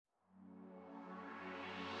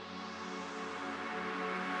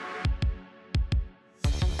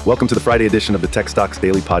Welcome to the Friday edition of the Tech Stocks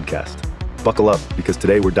Daily Podcast. Buckle up, because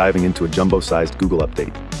today we're diving into a jumbo-sized Google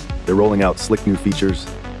update. They're rolling out slick new features,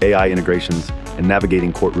 AI integrations, and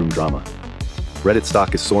navigating courtroom drama. Reddit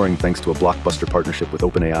stock is soaring thanks to a blockbuster partnership with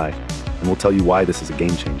OpenAI, and we'll tell you why this is a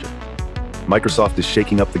game changer. Microsoft is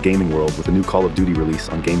shaking up the gaming world with a new Call of Duty release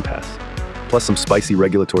on Game Pass, plus some spicy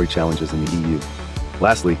regulatory challenges in the EU.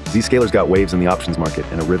 Lastly, Zscaler's got waves in the options market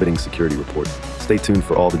and a riveting security report. Stay tuned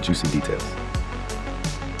for all the juicy details.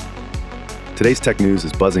 Today's tech news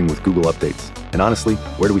is buzzing with Google updates, and honestly,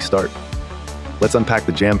 where do we start? Let's unpack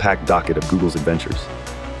the jam-packed docket of Google's adventures.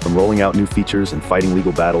 From rolling out new features and fighting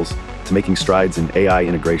legal battles, to making strides in AI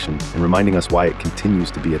integration and reminding us why it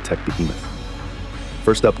continues to be a tech behemoth.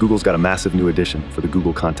 First up, Google's got a massive new addition for the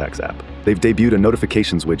Google Contacts app. They've debuted a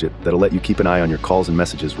notifications widget that'll let you keep an eye on your calls and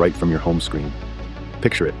messages right from your home screen.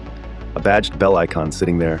 Picture it, a badged bell icon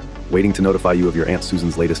sitting there, waiting to notify you of your Aunt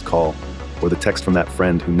Susan's latest call, or the text from that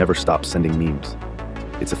friend who never stops sending memes.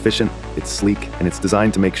 It's efficient, it's sleek, and it's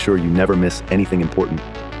designed to make sure you never miss anything important,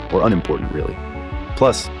 or unimportant really.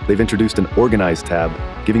 Plus, they've introduced an Organize tab,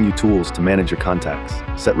 giving you tools to manage your contacts,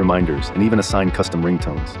 set reminders, and even assign custom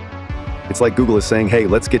ringtones. It's like Google is saying, hey,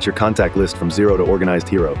 let's get your contact list from zero to organized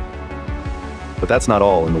hero. But that's not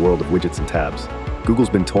all in the world of widgets and tabs. Google's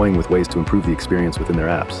been toying with ways to improve the experience within their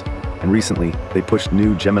apps. And recently, they pushed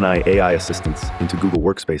new Gemini AI assistants into Google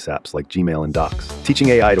Workspace apps like Gmail and Docs. Teaching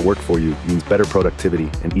AI to work for you means better productivity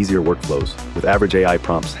and easier workflows, with average AI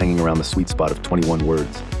prompts hanging around the sweet spot of 21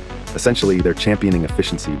 words. Essentially, they're championing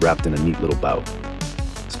efficiency wrapped in a neat little bow.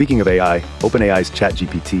 Speaking of AI, OpenAI's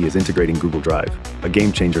ChatGPT is integrating Google Drive, a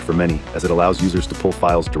game changer for many, as it allows users to pull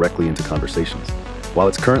files directly into conversations. While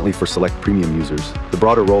it's currently for select premium users, the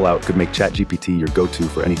broader rollout could make ChatGPT your go-to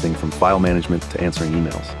for anything from file management to answering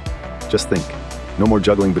emails. Just think, no more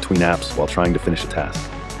juggling between apps while trying to finish a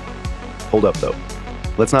task. Hold up though.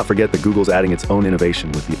 Let's not forget that Google's adding its own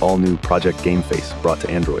innovation with the all-new Project GameFace brought to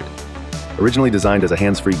Android. Originally designed as a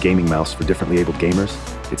hands-free gaming mouse for differently abled gamers,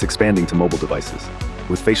 it's expanding to mobile devices.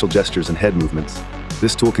 With facial gestures and head movements,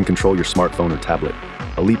 this tool can control your smartphone or tablet,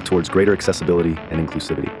 a leap towards greater accessibility and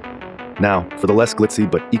inclusivity. Now, for the less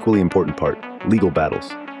glitzy but equally important part, legal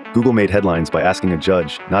battles. Google made headlines by asking a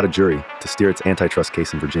judge, not a jury, to steer its antitrust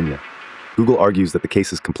case in Virginia. Google argues that the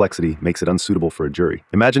case's complexity makes it unsuitable for a jury.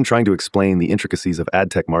 Imagine trying to explain the intricacies of ad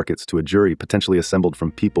tech markets to a jury potentially assembled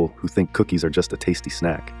from people who think cookies are just a tasty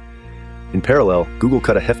snack. In parallel, Google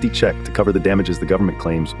cut a hefty check to cover the damages the government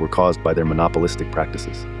claims were caused by their monopolistic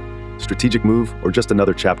practices. Strategic move, or just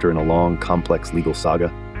another chapter in a long, complex legal saga?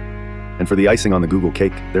 And for the icing on the Google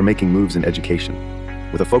cake, they're making moves in education.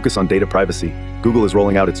 With a focus on data privacy, Google is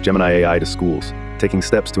rolling out its Gemini AI to schools, taking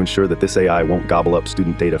steps to ensure that this AI won't gobble up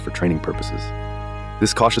student data for training purposes.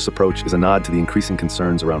 This cautious approach is a nod to the increasing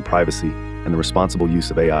concerns around privacy and the responsible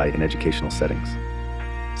use of AI in educational settings.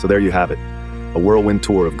 So there you have it, a whirlwind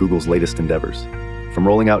tour of Google's latest endeavors. From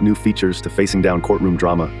rolling out new features to facing down courtroom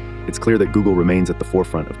drama, it's clear that Google remains at the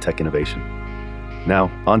forefront of tech innovation.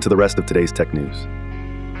 Now, on to the rest of today's tech news.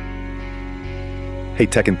 Hey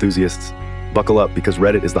tech enthusiasts, buckle up because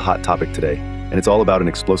Reddit is the hot topic today, and it's all about an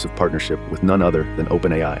explosive partnership with none other than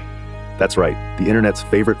OpenAI. That's right, the internet's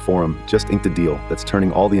favorite forum just inked a deal that's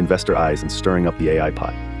turning all the investor eyes and stirring up the AI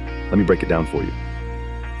pot. Let me break it down for you.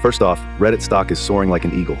 First off, Reddit stock is soaring like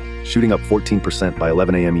an eagle, shooting up 14% by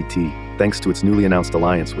 11 a.m. ET, thanks to its newly announced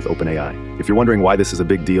alliance with OpenAI. If you're wondering why this is a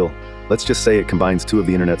big deal, let's just say it combines two of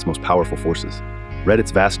the internet's most powerful forces: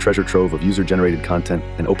 Reddit's vast treasure trove of user-generated content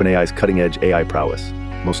and OpenAI's cutting-edge AI prowess,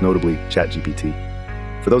 most notably ChatGPT.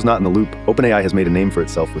 For those not in the loop, OpenAI has made a name for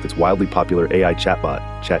itself with its wildly popular AI chatbot,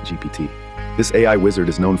 ChatGPT. This AI wizard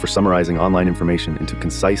is known for summarizing online information into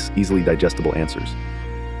concise, easily digestible answers.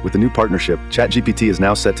 With the new partnership, ChatGPT is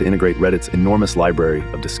now set to integrate Reddit's enormous library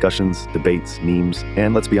of discussions, debates, memes,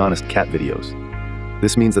 and, let's be honest, cat videos.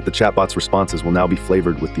 This means that the chatbot's responses will now be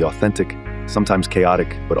flavored with the authentic, sometimes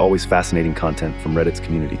chaotic, but always fascinating content from Reddit's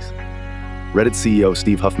communities. Reddit CEO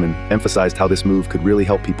Steve Huffman emphasized how this move could really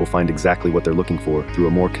help people find exactly what they're looking for through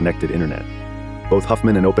a more connected internet. Both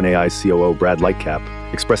Huffman and OpenAI's COO Brad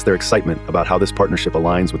Lightcap expressed their excitement about how this partnership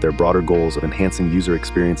aligns with their broader goals of enhancing user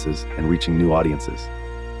experiences and reaching new audiences.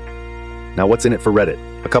 Now, what's in it for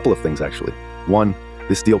Reddit? A couple of things, actually. One,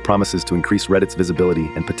 this deal promises to increase Reddit's visibility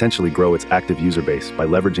and potentially grow its active user base by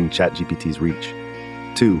leveraging ChatGPT's reach.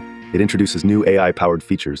 Two, it introduces new AI-powered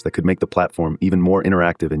features that could make the platform even more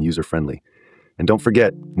interactive and user-friendly. And don't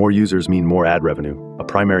forget, more users mean more ad revenue, a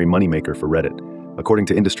primary moneymaker for Reddit. According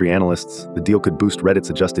to industry analysts, the deal could boost Reddit's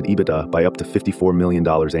adjusted EBITDA by up to $54 million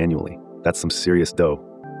annually. That's some serious dough.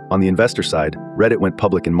 On the investor side, Reddit went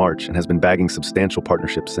public in March and has been bagging substantial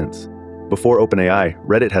partnerships since. Before OpenAI,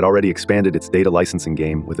 Reddit had already expanded its data licensing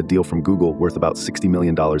game with a deal from Google worth about $60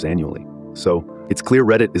 million annually. So, it's clear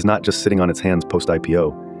Reddit is not just sitting on its hands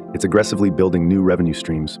post-IPO, it's aggressively building new revenue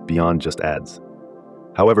streams beyond just ads.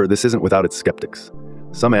 However, this isn't without its skeptics.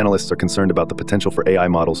 Some analysts are concerned about the potential for AI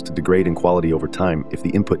models to degrade in quality over time if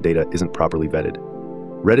the input data isn't properly vetted.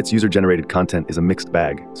 Reddit's user-generated content is a mixed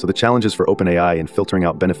bag, so the challenges for OpenAI in filtering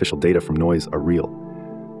out beneficial data from noise are real.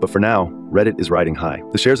 But for now, Reddit is riding high.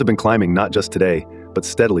 The shares have been climbing not just today, but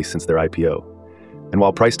steadily since their IPO. And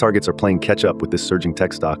while price targets are playing catch-up with this surging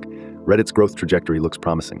tech stock, Reddit's growth trajectory looks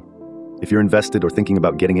promising. If you're invested or thinking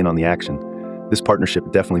about getting in on the action, this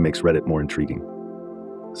partnership definitely makes Reddit more intriguing.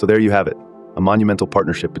 So there you have it, a monumental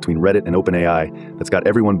partnership between Reddit and OpenAI that's got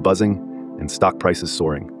everyone buzzing and stock prices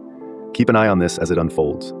soaring. Keep an eye on this as it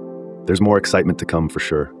unfolds. There's more excitement to come for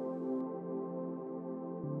sure.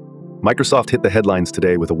 Microsoft hit the headlines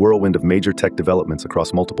today with a whirlwind of major tech developments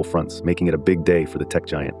across multiple fronts, making it a big day for the tech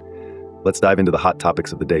giant. Let's dive into the hot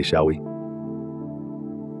topics of the day, shall we?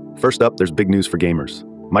 First up, there's big news for gamers.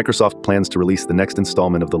 Microsoft plans to release the next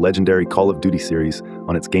installment of the legendary Call of Duty series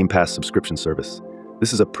on its Game Pass subscription service.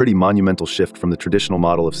 This is a pretty monumental shift from the traditional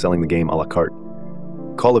model of selling the game a la carte.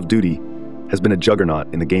 Call of Duty has been a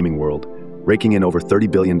juggernaut in the gaming world, raking in over $30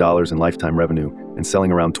 billion in lifetime revenue and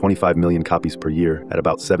selling around 25 million copies per year at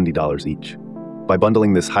about $70 each. By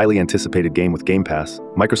bundling this highly anticipated game with Game Pass,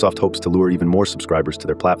 Microsoft hopes to lure even more subscribers to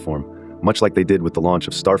their platform, much like they did with the launch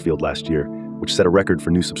of Starfield last year, which set a record for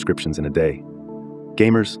new subscriptions in a day.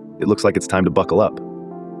 Gamers, it looks like it's time to buckle up.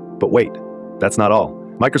 But wait, that's not all.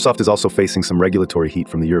 Microsoft is also facing some regulatory heat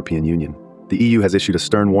from the European Union. The EU has issued a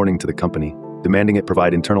stern warning to the company, demanding it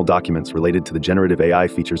provide internal documents related to the generative AI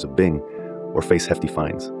features of Bing, or face hefty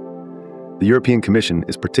fines. The European Commission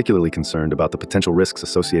is particularly concerned about the potential risks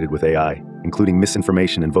associated with AI, including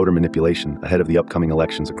misinformation and voter manipulation ahead of the upcoming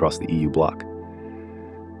elections across the EU bloc.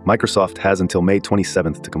 Microsoft has until May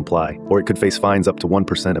 27th to comply, or it could face fines up to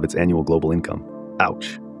 1% of its annual global income.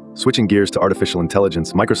 Ouch. Switching gears to artificial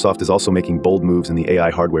intelligence, Microsoft is also making bold moves in the AI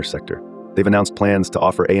hardware sector. They've announced plans to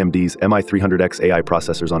offer AMD's MI300X AI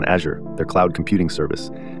processors on Azure, their cloud computing service,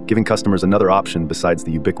 giving customers another option besides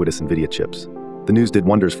the ubiquitous NVIDIA chips. The news did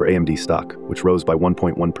wonders for AMD stock, which rose by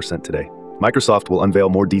 1.1% today. Microsoft will unveil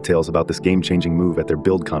more details about this game-changing move at their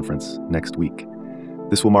Build conference next week.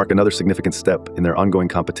 This will mark another significant step in their ongoing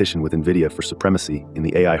competition with NVIDIA for supremacy in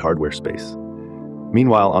the AI hardware space.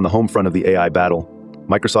 Meanwhile, on the home front of the AI battle,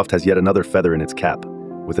 Microsoft has yet another feather in its cap,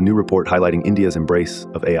 with a new report highlighting India's embrace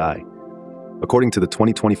of AI. According to the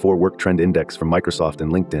 2024 Work Trend Index from Microsoft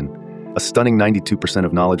and LinkedIn, a stunning 92%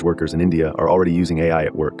 of knowledge workers in India are already using AI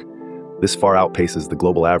at work. This far outpaces the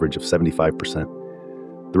global average of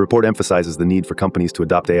 75%. The report emphasizes the need for companies to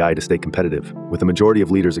adopt AI to stay competitive, with a majority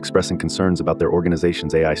of leaders expressing concerns about their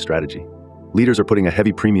organization's AI strategy. Leaders are putting a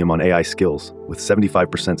heavy premium on AI skills, with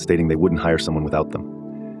 75% stating they wouldn't hire someone without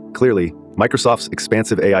them. Clearly, Microsoft's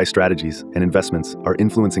expansive AI strategies and investments are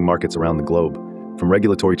influencing markets around the globe, from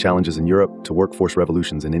regulatory challenges in Europe to workforce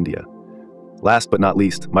revolutions in India. Last but not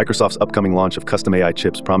least, Microsoft's upcoming launch of custom AI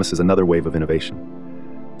chips promises another wave of innovation.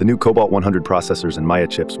 The new Cobalt 100 processors and Maya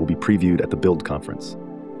chips will be previewed at the Build conference.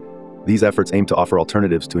 These efforts aim to offer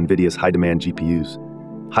alternatives to NVIDIA's high-demand GPUs,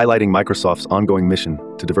 highlighting Microsoft's ongoing mission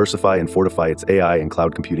to diversify and fortify its AI and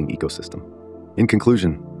cloud computing ecosystem. In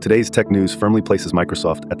conclusion, today's tech news firmly places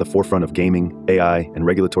Microsoft at the forefront of gaming, AI, and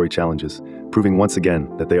regulatory challenges, proving once again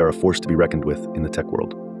that they are a force to be reckoned with in the tech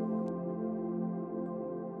world.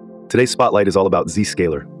 Today's spotlight is all about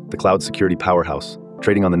Zscaler, the cloud security powerhouse,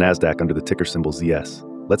 trading on the NASDAQ under the ticker symbol ZS.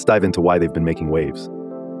 Let's dive into why they've been making waves.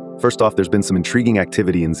 First off, there's been some intriguing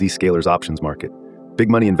activity in Zscaler's options market. Big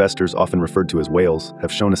money investors, often referred to as whales,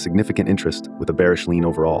 have shown a significant interest with a bearish lean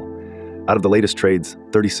overall. Out of the latest trades,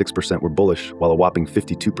 36% were bullish, while a whopping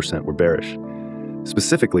 52% were bearish.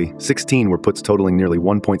 Specifically, 16 were puts totaling nearly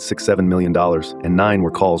 $1.67 million, and 9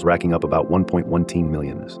 were calls racking up about $1.12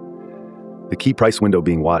 million. The key price window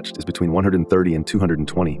being watched is between 130 and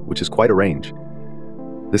 220, which is quite a range.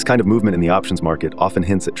 This kind of movement in the options market often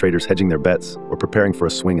hints at traders hedging their bets or preparing for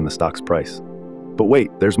a swing in the stock's price. But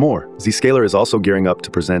wait, there's more. Zscaler is also gearing up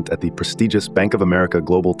to present at the prestigious Bank of America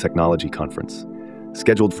Global Technology Conference.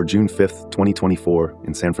 Scheduled for June 5th, 2024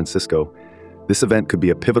 in San Francisco, this event could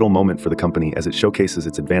be a pivotal moment for the company as it showcases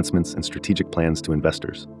its advancements and strategic plans to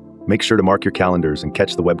investors. Make sure to mark your calendars and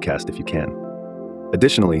catch the webcast if you can.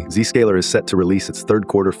 Additionally, Zscaler is set to release its third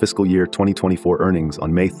quarter fiscal year 2024 earnings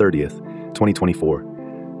on May 30th,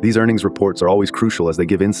 2024. These earnings reports are always crucial as they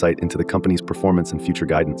give insight into the company's performance and future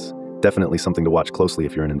guidance. Definitely something to watch closely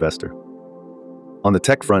if you're an investor. On the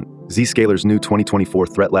tech front, Zscaler's new 2024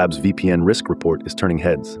 Threat Labs VPN risk report is turning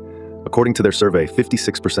heads. According to their survey,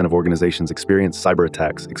 56% of organizations experienced cyber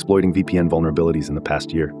attacks exploiting VPN vulnerabilities in the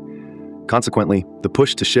past year. Consequently, the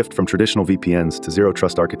push to shift from traditional VPNs to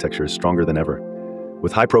zero-trust architecture is stronger than ever.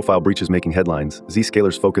 With high-profile breaches making headlines,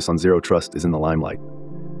 Zscaler's focus on zero trust is in the limelight.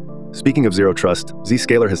 Speaking of zero trust,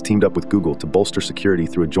 Zscaler has teamed up with Google to bolster security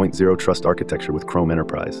through a joint zero-trust architecture with Chrome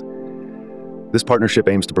Enterprise. This partnership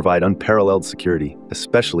aims to provide unparalleled security,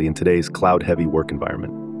 especially in today's cloud-heavy work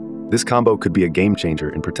environment. This combo could be a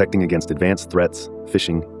game-changer in protecting against advanced threats,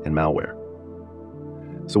 phishing, and malware.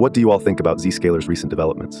 So what do you all think about Zscaler's recent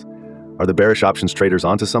developments? Are the bearish options traders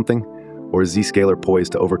onto something? Or is Zscaler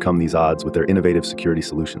poised to overcome these odds with their innovative security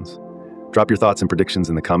solutions? Drop your thoughts and predictions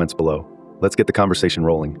in the comments below. Let's get the conversation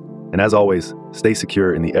rolling. And as always, stay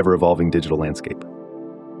secure in the ever-evolving digital landscape.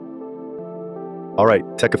 All right,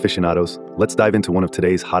 tech aficionados, let's dive into one of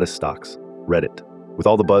today's hottest stocks, Reddit. With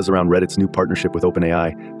all the buzz around Reddit's new partnership with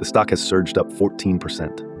OpenAI, the stock has surged up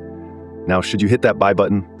 14%. Now, should you hit that buy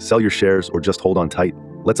button, sell your shares, or just hold on tight?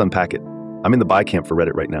 Let's unpack it. I'm in the buy camp for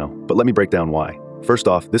Reddit right now, but let me break down why. First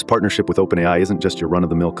off, this partnership with OpenAI isn't just your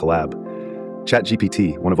run-of-the-mill collab.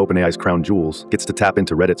 ChatGPT, one of OpenAI's crown jewels, gets to tap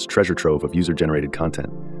into Reddit's treasure trove of user-generated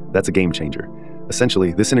content. That's a game changer.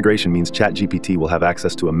 Essentially, this integration means ChatGPT will have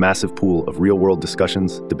access to a massive pool of real-world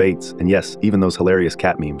discussions, debates, and yes, even those hilarious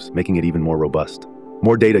cat memes, making it even more robust.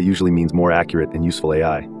 More data usually means more accurate and useful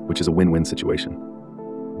AI, which is a win-win situation.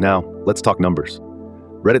 Now, let's talk numbers.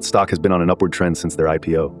 Reddit stock has been on an upward trend since their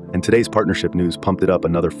IPO, and today's partnership news pumped it up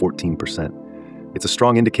another 14%. It's a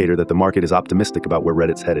strong indicator that the market is optimistic about where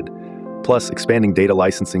Reddit's headed. Plus, expanding data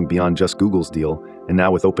licensing beyond just Google's deal, and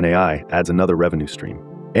now with OpenAI, adds another revenue stream.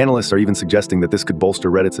 Analysts are even suggesting that this could bolster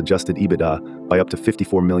Reddit's adjusted EBITDA by up to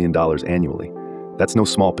 $54 million annually. That's no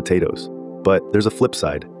small potatoes. But there's a flip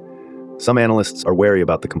side. Some analysts are wary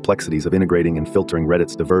about the complexities of integrating and filtering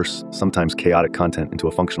Reddit's diverse, sometimes chaotic content into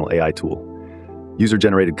a functional AI tool.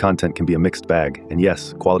 User-generated content can be a mixed bag, and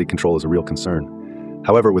yes, quality control is a real concern.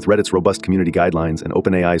 However, with Reddit's robust community guidelines and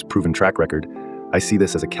OpenAI's proven track record, I see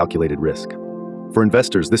this as a calculated risk. For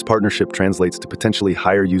investors, this partnership translates to potentially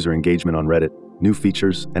higher user engagement on Reddit, new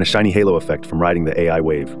features, and a shiny halo effect from riding the AI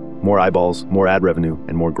wave. More eyeballs, more ad revenue,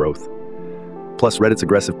 and more growth. Plus, Reddit's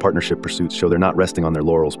aggressive partnership pursuits show they're not resting on their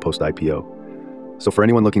laurels post-IPO. So for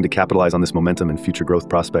anyone looking to capitalize on this momentum and future growth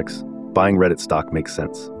prospects, buying Reddit stock makes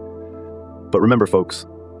sense. But remember, folks,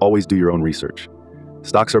 always do your own research.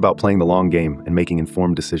 Stocks are about playing the long game and making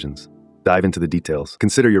informed decisions. Dive into the details,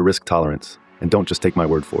 consider your risk tolerance, and don't just take my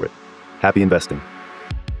word for it. Happy investing.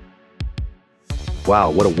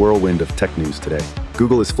 Wow, what a whirlwind of tech news today.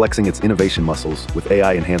 Google is flexing its innovation muscles with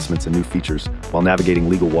AI enhancements and new features while navigating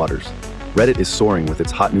legal waters. Reddit is soaring with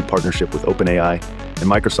its hot new partnership with OpenAI, and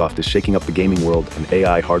Microsoft is shaking up the gaming world and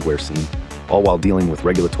AI hardware scene, all while dealing with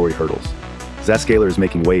regulatory hurdles. Zscaler is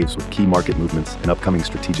making waves with key market movements and upcoming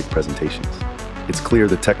strategic presentations. It's clear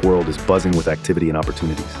the tech world is buzzing with activity and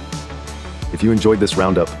opportunities. If you enjoyed this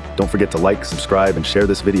roundup, don't forget to like, subscribe, and share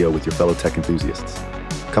this video with your fellow tech enthusiasts.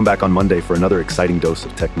 Come back on Monday for another exciting dose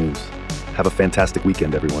of tech news. Have a fantastic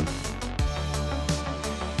weekend, everyone.